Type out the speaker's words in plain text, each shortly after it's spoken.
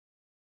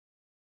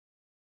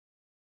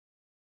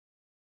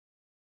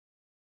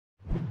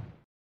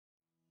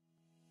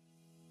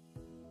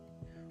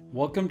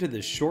Welcome to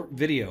this short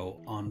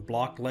video on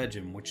block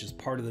legend, which is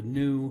part of the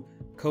new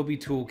Kobi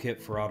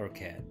Toolkit for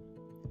AutoCAD.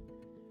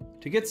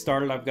 To get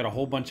started, I've got a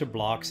whole bunch of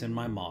blocks in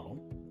my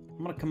model.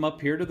 I'm going to come up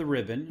here to the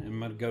ribbon and I'm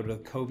going to go to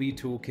the Kobi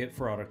Toolkit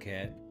for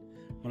AutoCAD.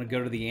 I'm going to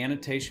go to the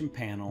annotation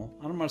panel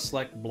and I'm going to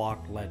select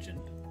block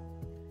legend.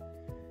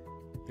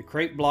 The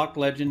Create Block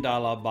Legend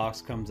dialog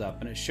box comes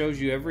up and it shows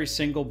you every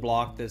single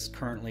block that's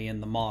currently in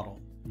the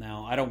model.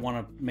 Now, I don't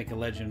want to make a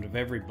legend of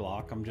every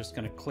block. I'm just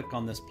going to click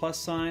on this plus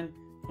sign.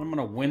 I'm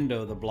going to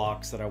window the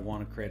blocks that I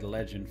want to create a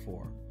legend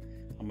for.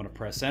 I'm going to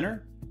press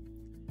enter.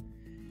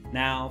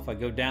 Now, if I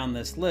go down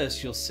this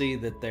list, you'll see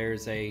that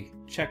there's a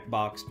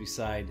checkbox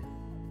beside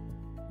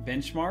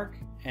benchmark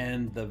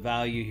and the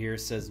value here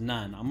says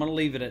none. I'm going to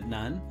leave it at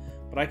none,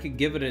 but I could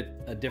give it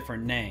a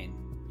different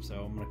name.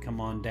 So I'm going to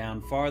come on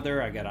down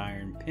farther. I got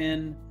iron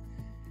pin.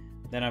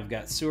 Then I've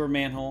got sewer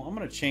manhole. I'm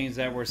going to change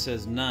that where it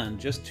says none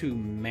just to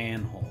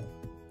manhole.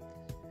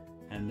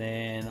 And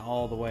then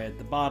all the way at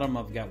the bottom,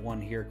 I've got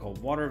one here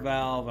called water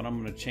valve, and I'm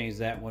going to change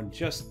that one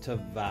just to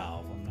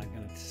valve. I'm not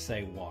going to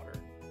say water.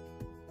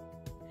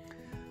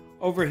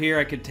 Over here,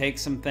 I could take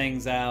some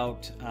things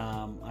out.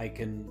 I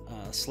can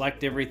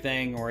select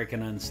everything, or I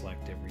can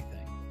unselect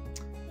everything.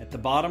 At the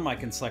bottom, I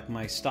can select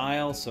my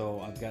style.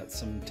 So I've got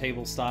some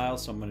table style,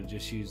 so I'm going to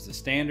just use the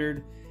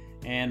standard.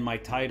 And my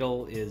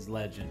title is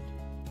legend.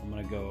 I'm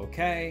going to go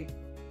OK.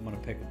 I'm going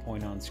to pick a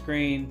point on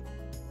screen.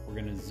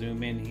 We're going to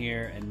zoom in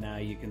here and now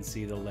you can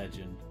see the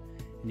legend.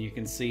 And you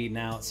can see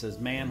now it says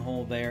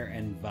manhole there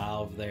and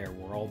valve there,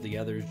 where all the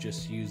others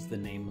just use the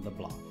name of the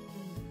block.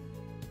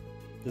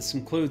 This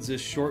concludes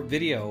this short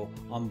video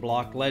on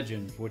block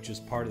legend, which is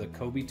part of the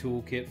Kobi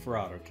Toolkit for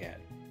AutoCAD.